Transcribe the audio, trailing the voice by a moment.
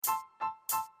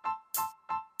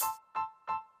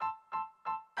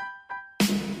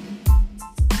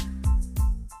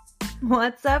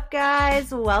What's up,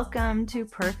 guys? Welcome to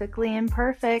Perfectly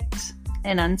Imperfect,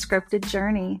 an unscripted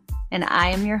journey. And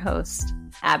I am your host,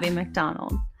 Abby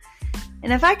McDonald.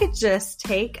 And if I could just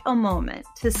take a moment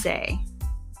to say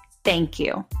thank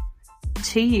you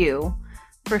to you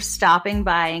for stopping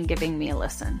by and giving me a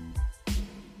listen.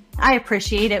 I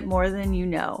appreciate it more than you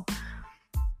know.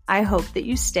 I hope that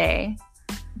you stay.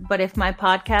 But if my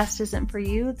podcast isn't for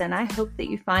you, then I hope that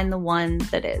you find the one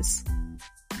that is.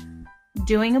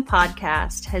 Doing a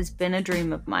podcast has been a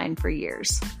dream of mine for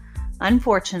years.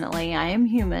 Unfortunately, I am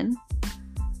human,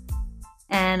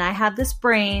 and I have this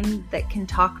brain that can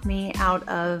talk me out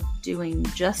of doing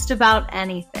just about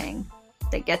anything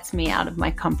that gets me out of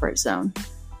my comfort zone.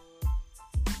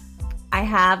 I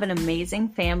have an amazing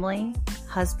family,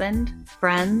 husband,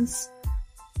 friends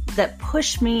that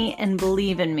push me and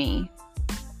believe in me,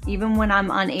 even when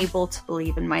I'm unable to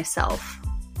believe in myself.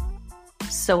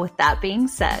 So with that being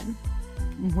said,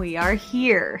 we are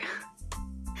here.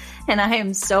 And I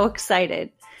am so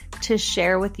excited to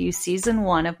share with you season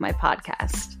 1 of my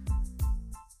podcast.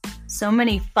 So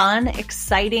many fun,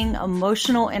 exciting,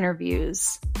 emotional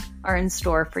interviews are in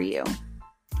store for you.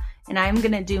 And I'm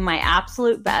going to do my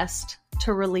absolute best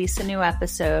to release a new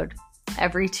episode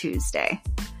every Tuesday.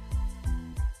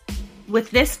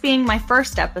 With this being my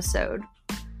first episode,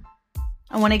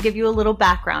 I want to give you a little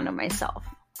background on myself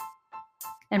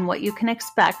and what you can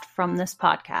expect from this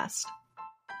podcast.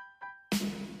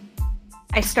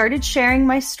 I started sharing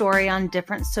my story on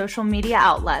different social media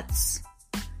outlets,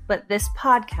 but this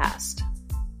podcast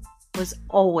was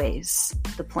always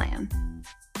the plan.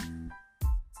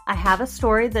 I have a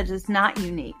story that is not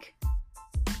unique,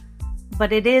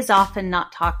 but it is often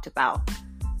not talked about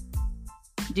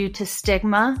due to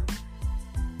stigma,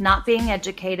 not being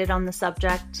educated on the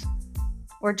subject,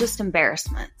 or just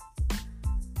embarrassment.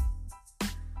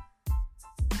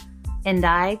 And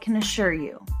I can assure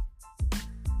you,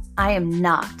 I am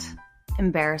not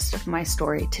embarrassed of my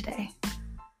story today.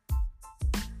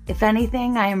 If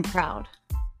anything, I am proud.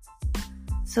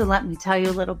 So let me tell you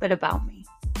a little bit about me.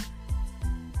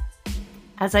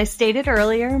 As I stated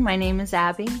earlier, my name is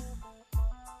Abby,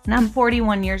 and I'm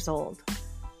 41 years old.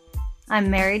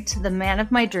 I'm married to the man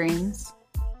of my dreams,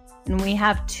 and we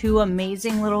have 2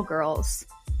 amazing little girls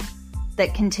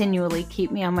that continually keep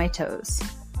me on my toes.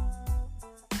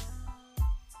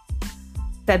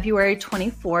 February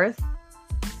 24th,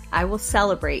 I will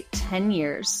celebrate 10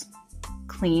 years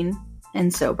clean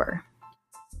and sober.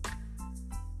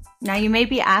 Now you may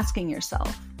be asking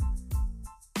yourself,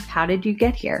 how did you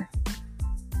get here?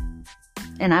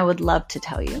 And I would love to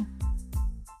tell you.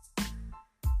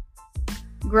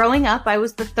 Growing up, I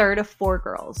was the third of 4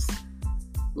 girls.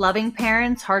 Loving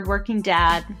parents, hardworking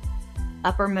dad,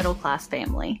 upper middle class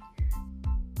family.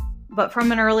 But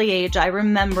from an early age, I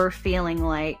remember feeling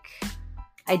like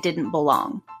I didn't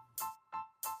belong.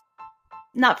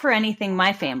 Not for anything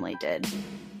my family did,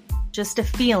 just a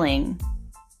feeling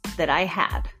that I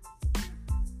had.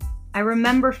 I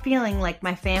remember feeling like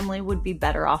my family would be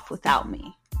better off without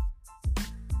me.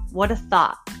 What a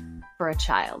thought for a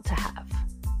child to have.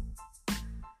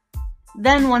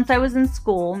 Then once I was in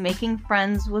school, making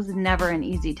friends was never an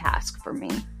easy task for me.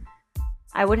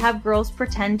 I would have girls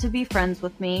pretend to be friends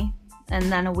with me,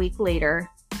 and then a week later,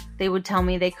 they would tell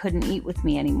me they couldn't eat with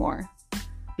me anymore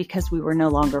because we were no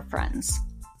longer friends.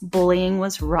 Bullying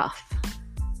was rough.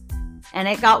 And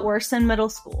it got worse in middle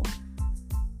school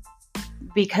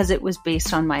because it was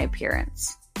based on my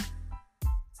appearance.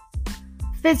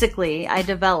 Physically, I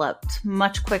developed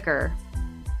much quicker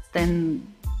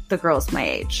than the girls my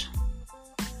age.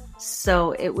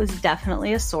 So it was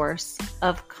definitely a source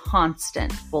of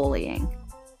constant bullying.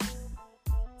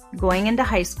 Going into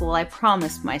high school, I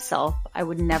promised myself I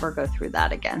would never go through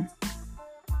that again.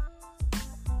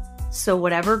 So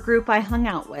whatever group I hung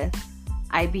out with,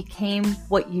 I became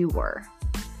what you were.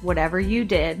 Whatever you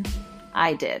did,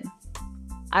 I did.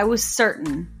 I was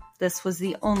certain this was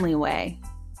the only way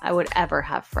I would ever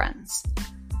have friends.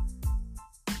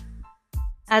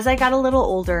 As I got a little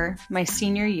older, my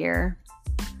senior year,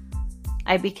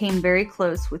 I became very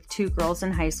close with 2 girls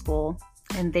in high school,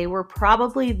 and they were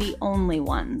probably the only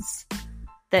ones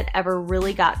that ever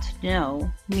really got to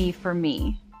know me for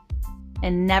me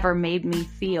and never made me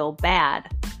feel bad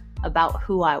about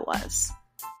who I was.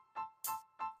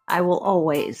 I will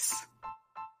always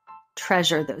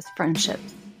treasure those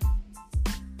friendships.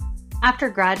 After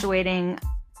graduating,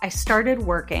 I started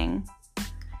working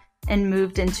and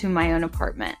moved into my own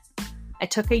apartment. I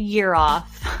took a year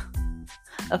off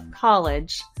of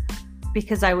college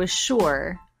because I was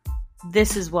sure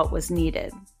this is what was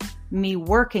needed. Me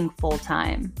working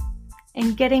full-time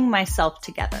and getting myself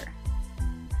together.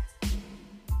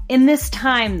 In this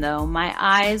time, though, my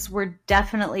eyes were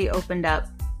definitely opened up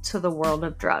to the world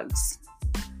of drugs.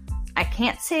 I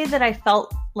can't say that I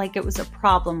felt like it was a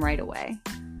problem right away,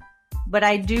 but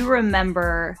I do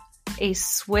remember a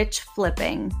switch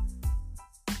flipping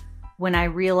when I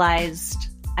realized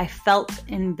I felt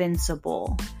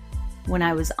invincible when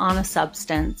I was on a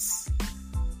substance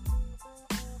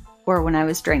or when I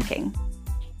was drinking.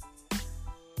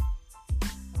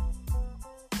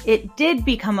 It did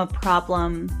become a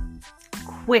problem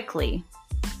quickly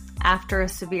after a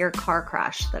severe car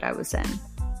crash that I was in.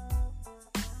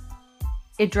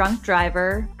 A drunk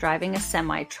driver driving a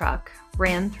semi-truck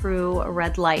ran through a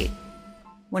red light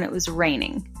when it was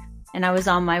raining, and I was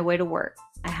on my way to work.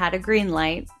 I had a green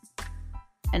light,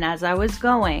 and as I was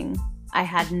going, I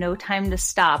had no time to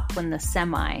stop when the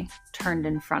semi turned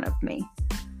in front of me.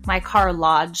 My car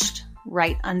lodged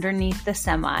right underneath the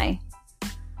semi,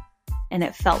 and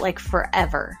it felt like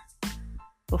forever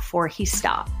before he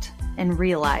stopped and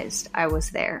realized I was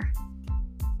there.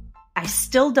 I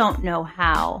still don't know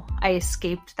how I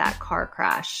escaped that car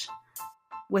crash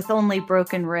with only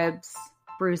broken ribs,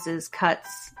 bruises,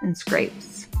 cuts, and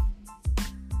scrapes.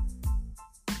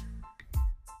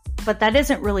 But that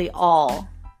isn't really all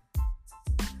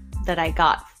that I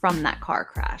got from that car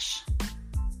crash.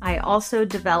 I also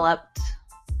developed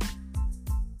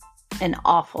an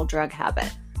awful drug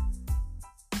habit.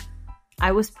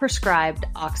 I was prescribed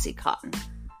Oxycontin.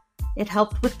 It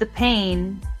helped with the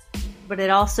pain, but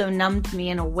it also numbed me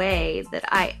in a way that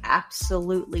I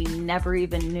absolutely never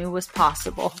even knew was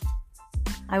possible.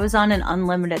 I was on an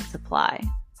unlimited supply.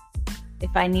 If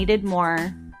I needed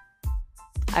more,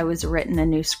 I was written a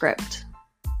new script.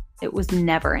 It was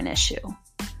never an issue.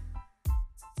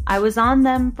 I was on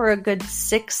them for a good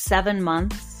 6-7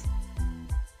 months,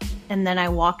 and then I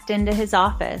walked into his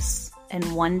office,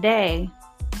 and one day,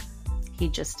 he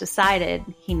just decided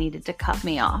he needed to cut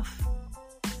me off.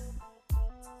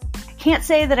 I can't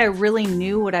say that I really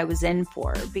knew what I was in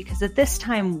for, because at this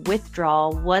time,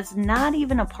 withdrawal was not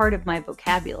even a part of my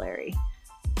vocabulary.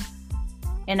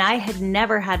 And I had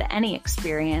never had any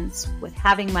experience with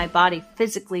having my body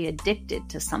physically addicted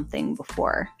to something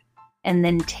before, and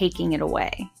then taking it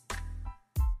away.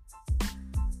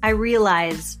 I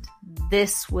realized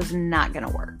this was not going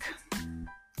to work.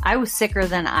 I was sicker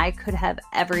than I could have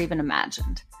ever even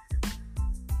imagined.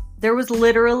 There was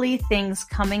literally things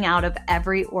coming out of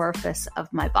every orifice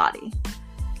of my body.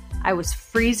 I was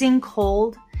freezing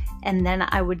cold, and then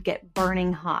I would get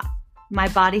burning hot. My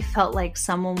body felt like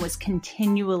someone was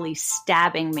continually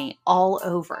stabbing me all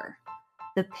over.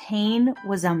 The pain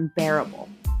was unbearable.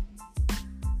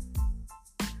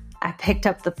 I picked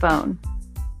up the phone.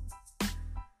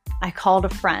 I called a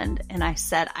friend and I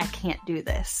said, I can't do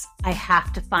this. I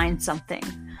have to find something.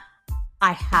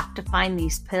 I have to find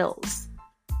these pills.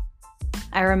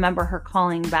 I remember her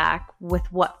calling back with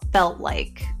what felt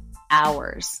like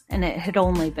hours, and it had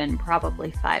only been probably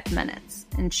 5 minutes.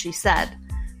 And she said,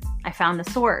 I found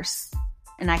a source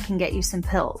and I can get you some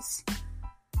pills.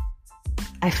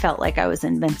 I felt like I was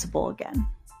invincible again.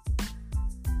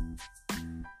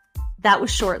 That was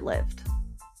short-lived.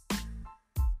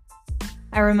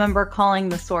 I remember calling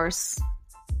the source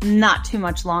not too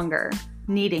much longer,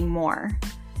 needing more.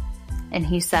 And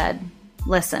he said,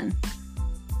 listen,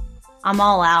 I'm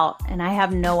all out and I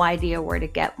have no idea where to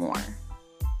get more.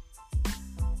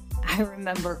 I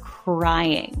remember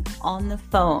crying on the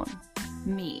phone,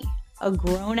 me, a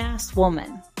grown-ass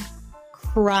woman,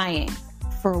 crying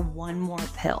for one more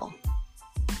pill.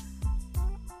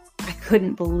 I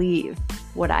couldn't believe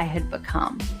what I had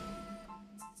become.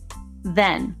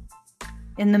 Then,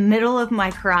 in the middle of my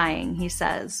crying, he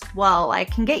says, well, I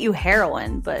can get you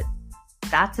heroin, but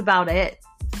that's about it.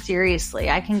 Seriously,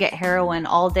 I can get heroin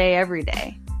all day, every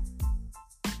day,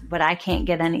 but I can't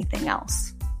get anything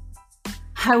else.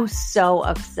 I was so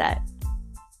upset.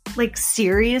 Like,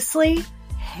 seriously?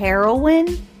 Heroin?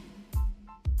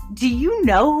 Do you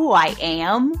know who I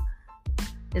am?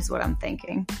 Is what I'm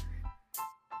thinking.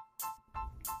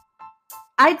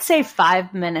 I'd say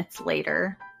 5 minutes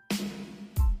later,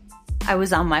 I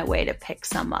was on my way to pick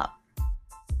some up.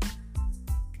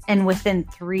 And within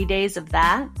 3 days of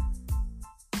that,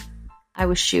 I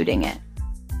was shooting it.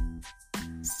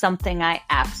 Something I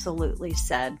absolutely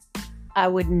said I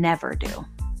would never do.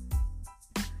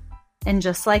 And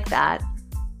just like that,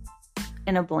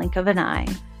 in a blink of an eye,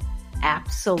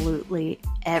 absolutely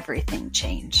everything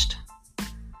changed.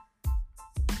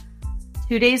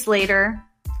 2 days later,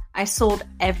 I sold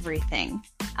everything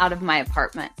out of my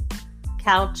apartment.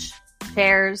 Couch,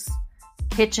 chairs,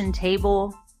 kitchen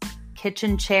table,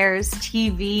 kitchen chairs,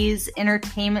 TVs,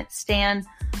 entertainment stand,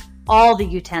 all the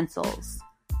utensils.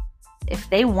 If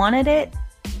they wanted it,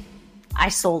 I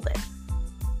sold it.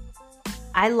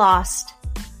 I lost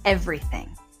everything,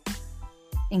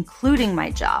 including my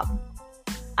job.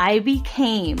 I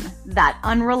became that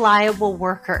unreliable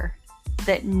worker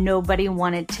that nobody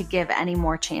wanted to give any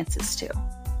more chances to.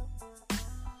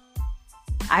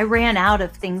 I ran out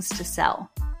of things to sell,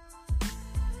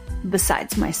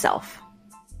 besides myself.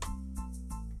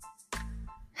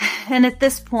 And at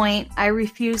this point, I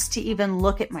refused to even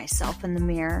look at myself in the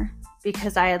mirror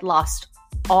because I had lost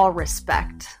all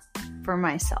respect for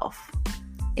myself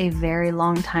a very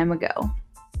long time ago.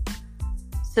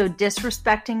 So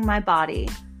disrespecting my body,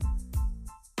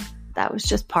 that was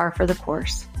just par for the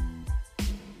course.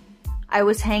 I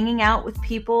was hanging out with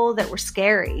people that were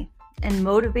scary and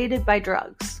motivated by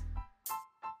drugs.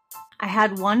 I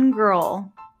had one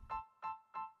girl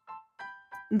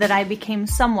that I became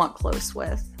somewhat close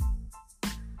with.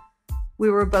 We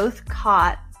were both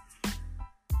caught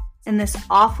in this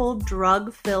awful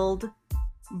drug-filled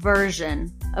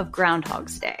version of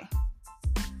Groundhog's Day.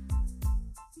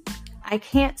 I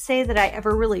can't say that I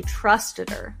ever really trusted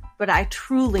her, but I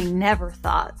truly never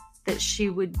thought that she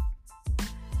would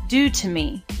do to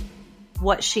me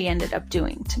what she ended up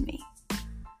doing to me.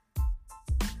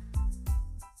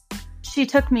 She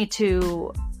took me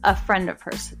to a friend of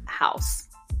hers' house.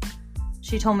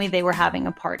 She told me they were having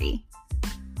a party.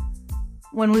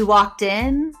 When we walked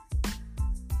in,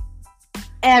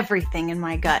 everything in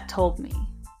my gut told me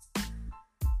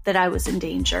that I was in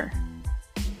danger.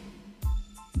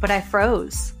 But I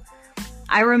froze.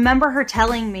 I remember her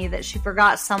telling me that she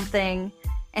forgot something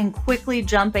and quickly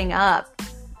jumping up.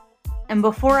 And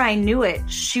before I knew it,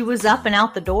 she was up and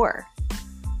out the door.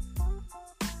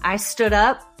 I stood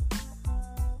up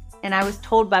and I was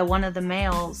told by one of the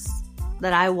males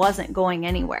that I wasn't going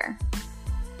anywhere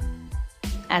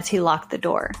as he locked the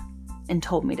door and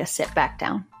told me to sit back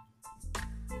down.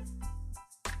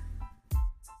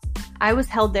 I was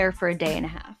held there for a day and a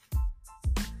half.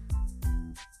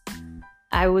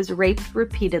 I was raped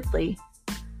repeatedly.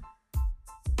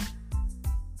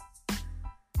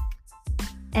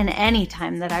 And any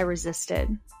time that I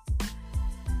resisted,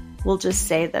 we'll just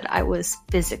say that I was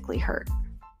physically hurt.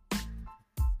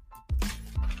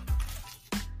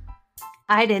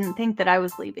 I didn't think that I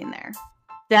was leaving there.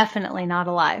 Definitely not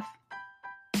alive.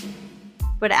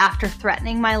 But after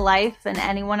threatening my life and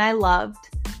anyone I loved,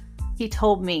 he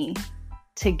told me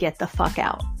to get the fuck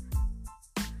out.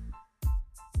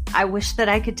 I wish that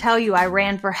I could tell you I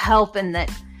ran for help and that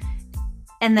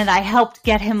I helped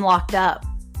get him locked up.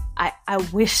 I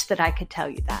wish that I could tell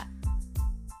you that.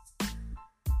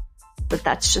 But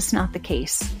that's just not the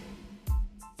case.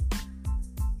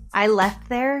 I left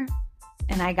there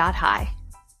and I got high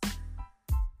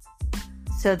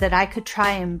so that I could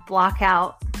try and block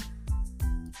out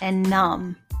and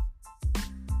numb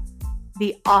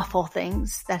the awful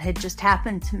things that had just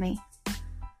happened to me.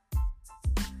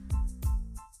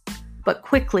 But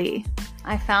quickly,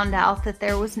 I found out that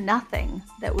there was nothing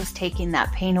that was taking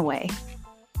that pain away.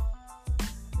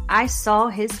 I saw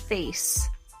his face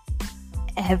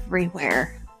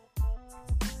everywhere.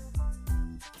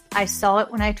 I saw it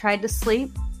when I tried to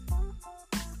sleep.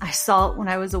 I saw it when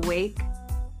I was awake.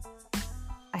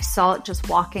 I saw it just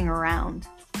walking around.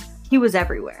 He was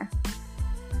everywhere.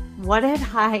 What had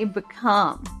I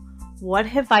become? What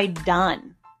have I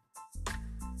done?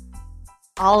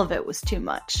 All of it was too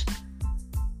much.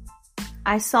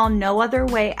 I saw no other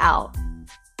way out.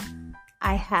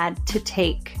 I had to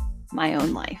take my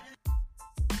own life.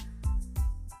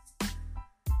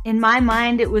 In my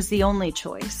mind, it was the only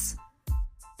choice.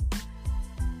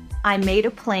 I made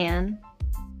a plan.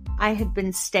 I had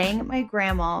been staying at my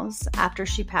grandma's after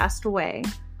she passed away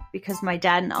because my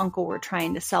dad and uncle were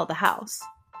trying to sell the house.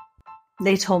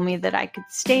 They told me that I could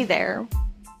stay there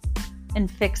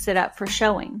and fix it up for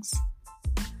showings.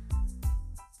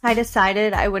 I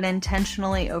decided I would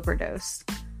intentionally overdose.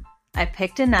 I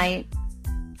picked a night.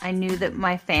 I knew that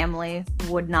my family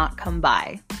would not come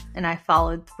by, and I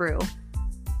followed through.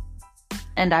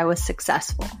 And I was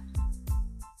successful.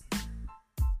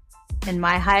 And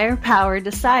my higher power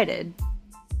decided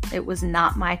it was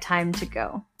not my time to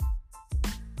go.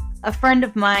 A friend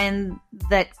of mine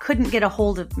that couldn't get a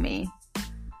hold of me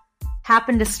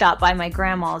happened to stop by my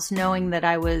grandma's knowing that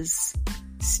I was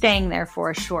staying there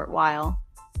for a short while.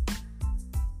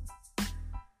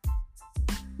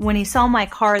 When he saw my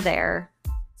car there,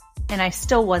 and I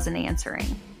still wasn't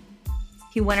answering,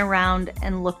 he went around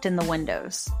and looked in the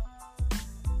windows.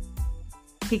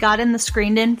 He got in the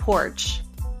screened-in porch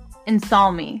and saw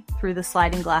me through the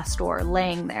sliding glass door,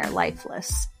 laying there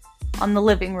lifeless on the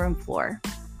living room floor.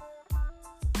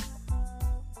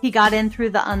 He got in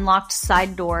through the unlocked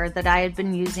side door that I had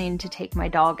been using to take my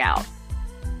dog out.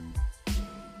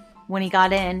 When he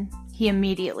got in, he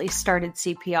immediately started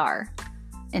CPR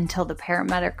until the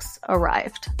paramedics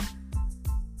arrived.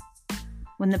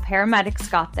 When the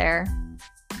paramedics got there,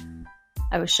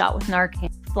 I was shot with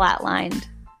Narcan, flatlined,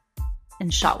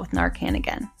 and shot with Narcan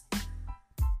again.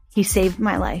 He saved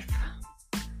my life.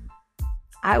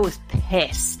 I was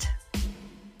pissed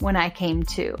when I came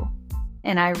to,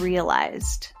 and I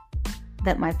realized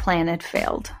that my plan had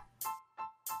failed.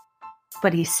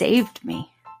 But he saved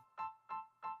me.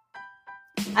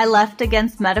 I left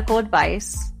against medical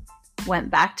advice,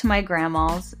 went back to my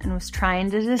grandma's, and was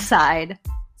trying to decide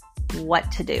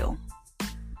what to do,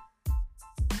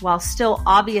 while still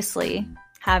obviously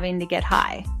having to get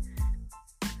high.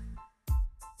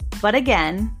 But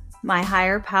again, my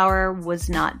higher power was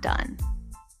not done.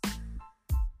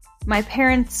 My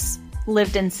parents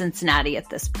lived in Cincinnati at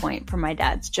this point for my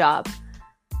dad's job,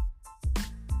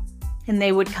 and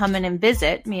they would come in and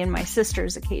visit me and my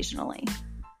sisters occasionally.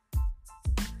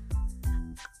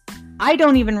 I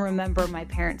don't even remember my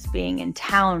parents being in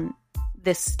town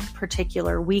this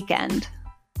particular weekend,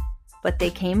 but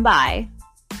they came by,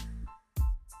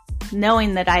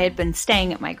 knowing that I had been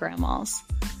staying at my grandma's,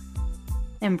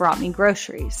 and brought me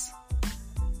groceries.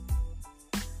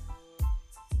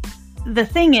 The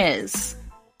thing is,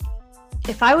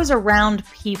 if I was around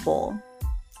people,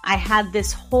 I had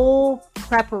this whole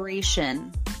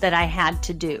preparation that I had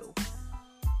to do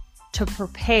to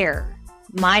prepare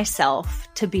myself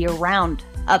to be around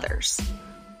others.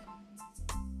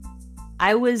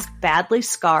 I was badly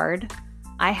scarred.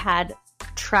 I had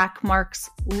track marks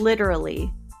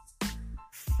literally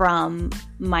from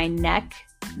my neck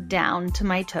down to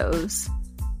my toes.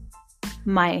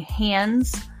 My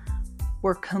hands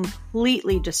were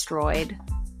completely destroyed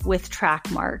with track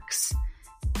marks.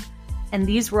 And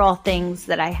these were all things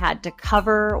that I had to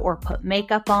cover or put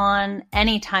makeup on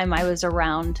anytime I was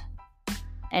around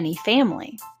any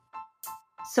family.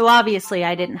 So obviously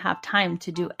I didn't have time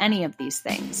to do any of these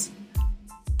things.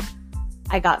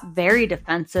 I got very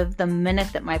defensive the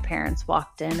minute that my parents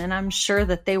walked in, and I'm sure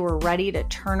that they were ready to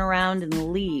turn around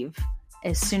and leave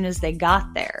as soon as they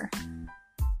got there.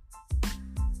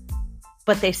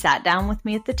 But they sat down with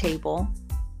me at the table,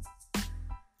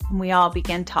 and we all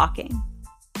began talking.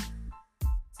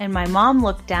 And my mom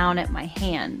looked down at my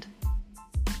hand,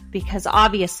 because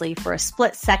obviously for a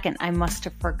split second I must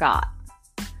have forgot.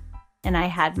 And I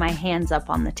had my hands up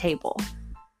on the table.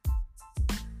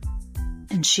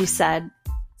 And she said,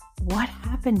 "What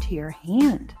happened to your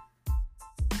hand?"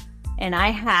 And I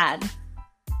had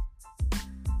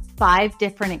 5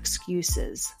 different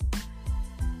excuses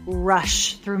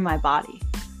rush through my body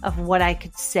of what I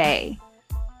could say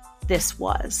this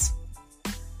was.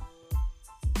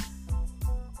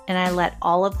 And I let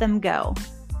all of them go.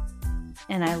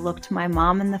 And I looked my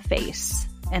mom in the face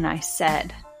and I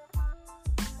said,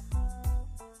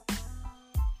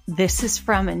 "This is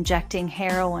from injecting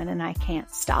heroin and I can't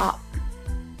stop."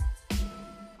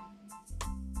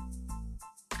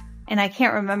 And I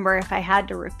can't remember if I had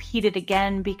to repeat it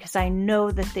again because I know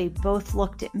that they both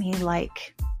looked at me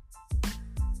like,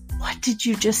 "What did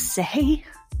you just say?"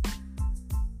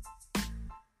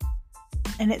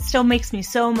 And it still makes me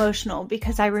so emotional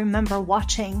because I remember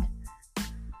watching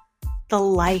the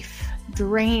life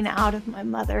drain out of my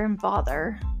mother and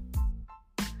father.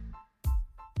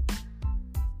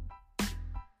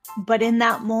 But in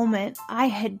that moment, I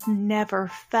had never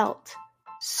felt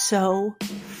so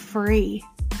free.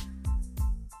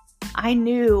 I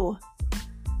knew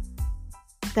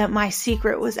that my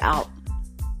secret was out.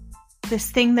 This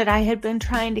thing that I had been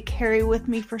trying to carry with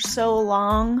me for so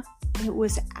long, it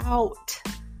was out.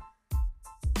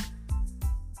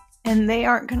 And they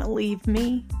aren't going to leave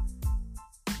me.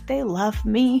 They love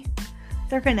me.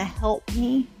 They're going to help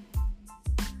me.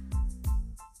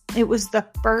 It was the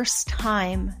first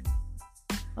time,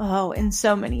 in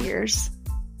so many years,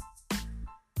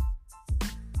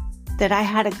 that I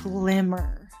had a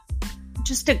glimmer,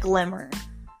 just a glimmer,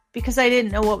 because I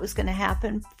didn't know what was going to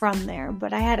happen from there,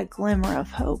 but I had a glimmer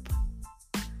of hope.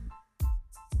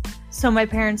 So my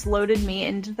parents loaded me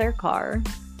into their car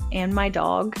and my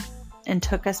dog and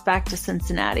took us back to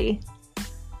Cincinnati.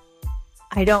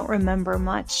 I don't remember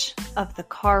much of the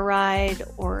car ride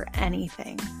or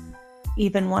anything,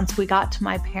 even once we got to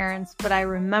my parents', but I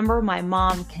remember my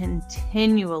mom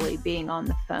continually being on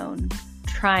the phone,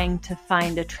 trying to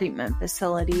find a treatment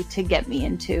facility to get me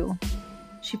into.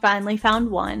 She finally found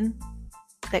one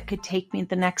that could take me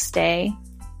the next day.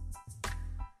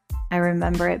 I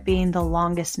remember it being the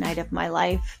longest night of my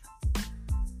life.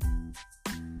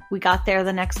 We got there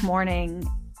the next morning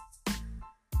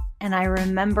And I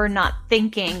remember not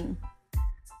thinking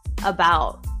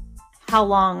about how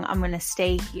long I'm going to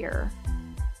stay here.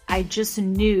 I just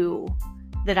knew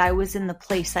that I was in the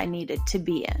place I needed to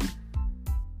be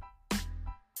in.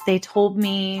 They told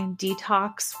me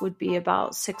detox would be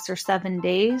about 6 or 7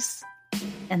 days,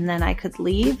 and then I could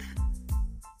leave.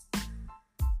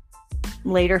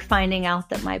 Later finding out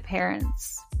that my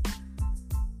parents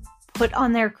put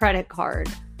on their credit card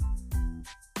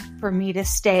for me to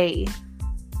stay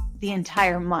the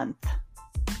entire month.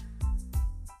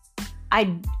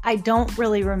 I don't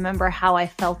really remember how I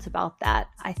felt about that.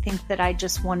 I think that I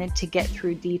just wanted to get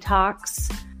through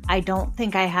detox. I don't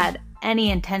think I had any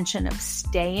intention of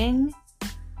staying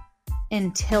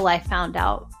until I found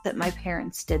out that my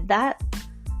parents did that.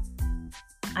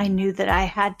 I knew that I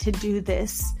had to do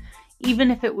this,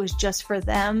 even if it was just for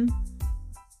them.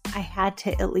 I had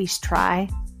to at least try.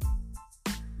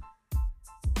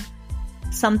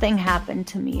 Something happened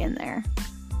to me in there.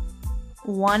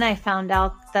 One, I found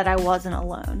out that I wasn't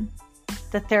alone,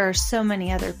 that there are so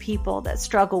many other people that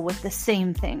struggle with the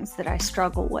same things that I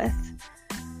struggle with,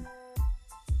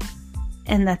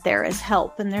 and that there is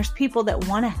help, and there's people that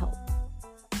want to help.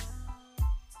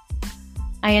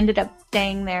 I ended up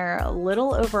staying there a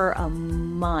little over a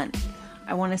month.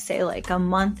 I want to say like a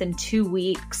month and 2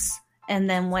 weeks, and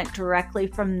then went directly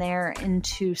from there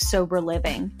into sober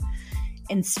living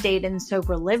and stayed in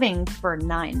sober living for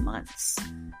 9 months.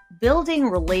 Building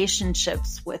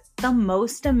relationships with the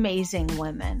most amazing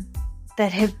women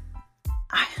that have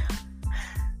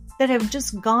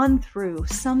just gone through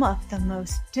some of the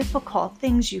most difficult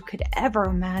things you could ever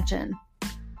imagine.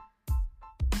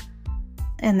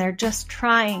 And they're just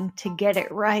trying to get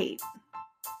it right.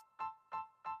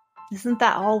 Isn't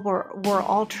that all we're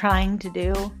all trying to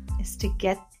do, is to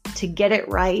get it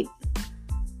right?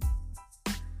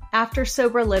 After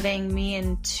sober living, me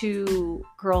and 2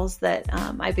 girls that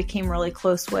I became really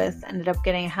close with ended up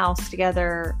getting a house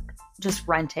together, just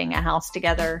renting a house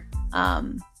together.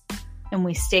 And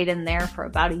we stayed in there for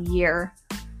about a year.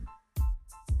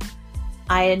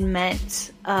 I had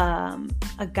met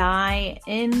a guy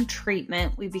in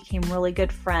treatment. We became really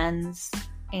good friends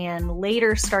and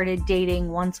later started dating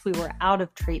once we were out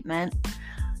of treatment.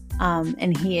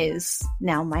 And he is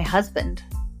now my husband.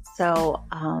 So,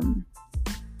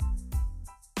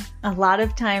 a lot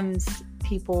of times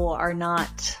people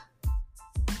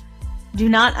do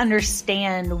not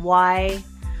understand why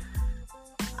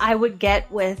I would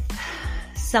get with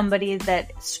somebody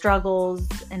that struggles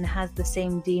and has the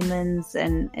same demons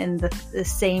and the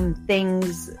same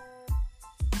things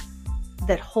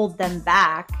that hold them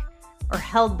back or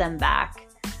held them back,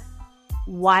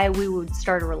 why we would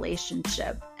start a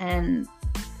relationship. And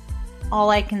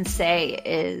all I can say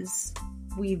is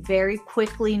we very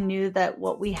quickly knew that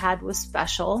what we had was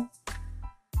special,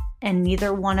 and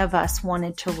neither one of us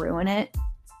wanted to ruin it.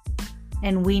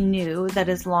 And we knew that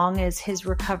as long as his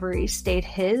recovery stayed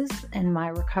his and my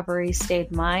recovery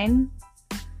stayed mine,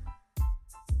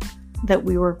 that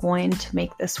we were going to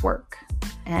make this work.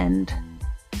 And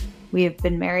we have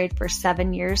been married for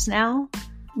 7 years now.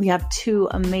 We have 2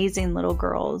 amazing little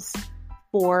girls,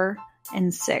 4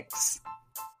 and 6.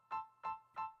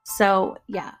 So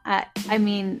yeah, I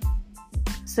mean,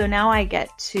 so now I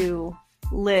get to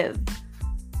live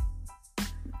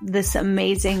this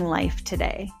amazing life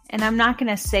today. And I'm not going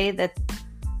to say that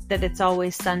it's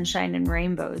always sunshine and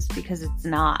rainbows, because it's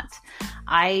not.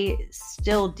 I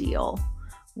still deal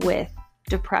with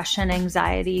depression,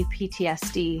 anxiety,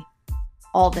 PTSD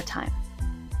all the time.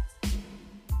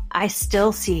 I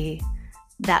still see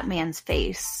that man's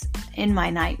face in my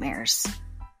nightmares.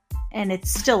 And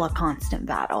it's still a constant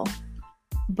battle.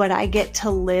 But I get to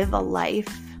live a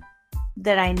life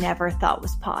that I never thought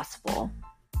was possible.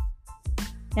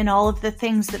 And all of the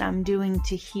things that I'm doing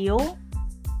to heal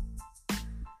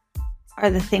are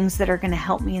the things that are going to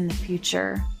help me in the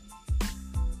future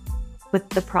with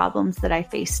the problems that I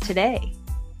face today.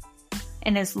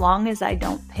 And as long as I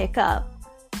don't pick up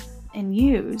and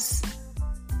use,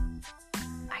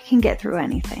 I can get through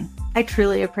anything. I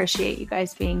truly appreciate you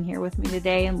guys being here with me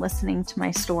today and listening to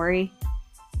my story.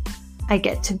 I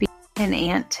get to be an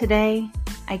aunt today.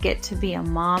 I get to be a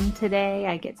mom today.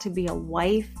 I get to be a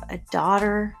wife, a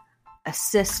daughter, a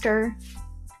sister.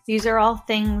 These are all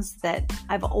things that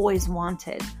I've always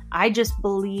wanted. I just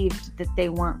believed that they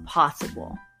weren't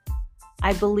possible.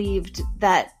 I believed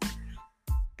that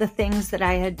the things that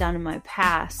I had done in my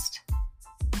past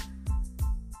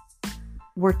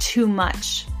were too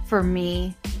much for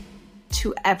me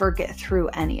to ever get through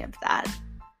any of that.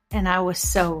 And I was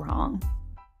so wrong.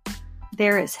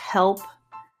 There is help.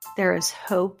 There is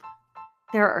hope.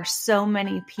 There are so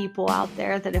many people out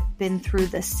there that have been through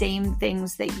the same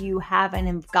things that you have and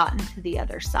have gotten to the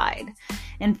other side.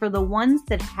 And for the ones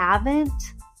that haven't,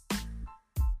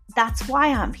 that's why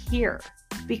I'm here,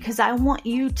 because I want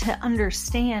you to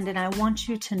understand and I want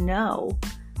you to know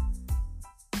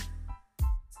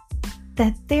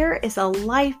that there is a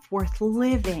life worth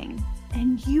living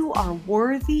and you are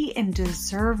worthy and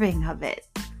deserving of it.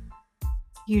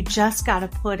 You just got to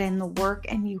put in the work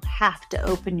and you have to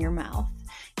open your mouth.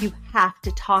 You have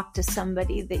to talk to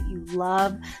somebody that you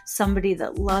love, somebody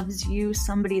that loves you,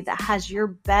 somebody that has your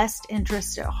best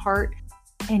interest at heart,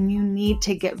 and you need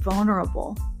to get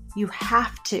vulnerable. You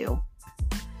have to.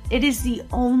 It is the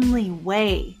only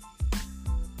way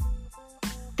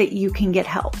that you can get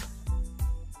help.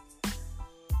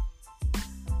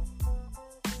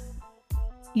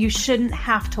 You shouldn't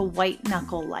have to white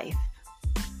knuckle life.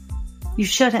 You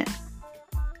shouldn't.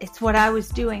 It's what I was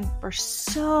doing for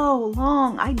so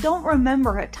long. I don't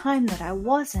remember a time that I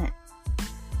wasn't.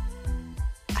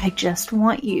 I just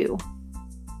want you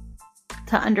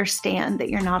to understand that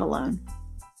you're not alone.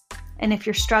 And if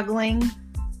you're struggling,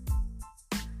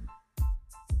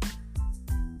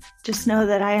 just know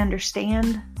that I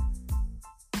understand.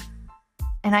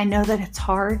 And I know that it's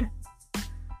hard.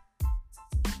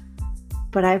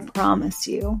 But I promise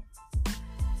you,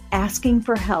 asking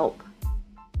for help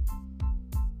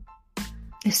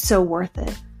is so worth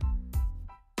it.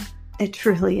 It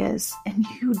truly is. And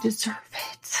you deserve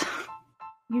it.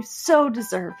 You so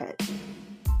deserve it.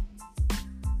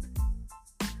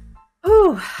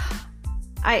 Ooh,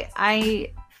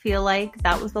 I feel like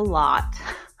that was a lot,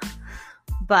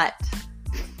 but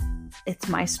it's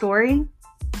my story.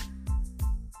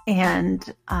 And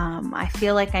I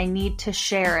feel like I need to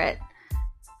share it.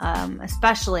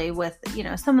 Especially with,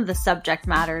 some of the subject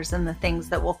matters and the things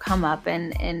that will come up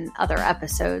in other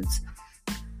episodes.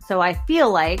 So I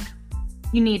feel like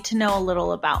you need to know a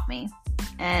little about me.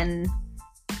 And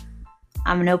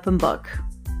I'm an open book.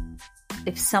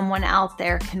 If someone out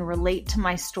there can relate to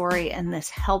my story and this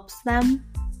helps them,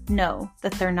 know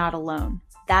that they're not alone.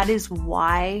 That is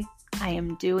why I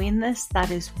am doing this.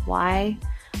 That is why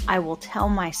I will tell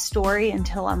my story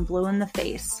until I'm blue in the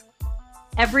face.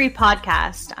 Every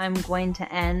podcast, I'm going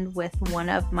to end with one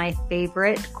of my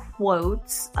favorite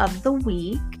quotes of the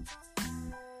week.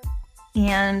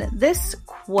 And this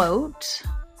quote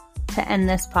to end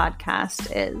this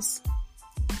podcast is,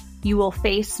 "You will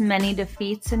face many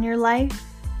defeats in your life,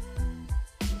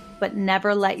 but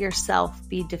never let yourself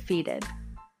be defeated."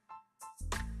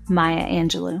 Maya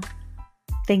Angelou.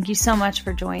 Thank you so much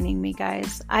for joining me,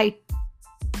 guys.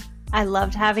 I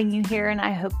loved having you here, and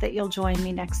I hope that you'll join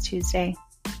me next Tuesday.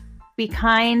 Be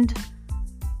kind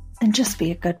and just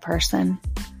be a good person.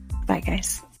 Bye,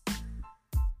 guys.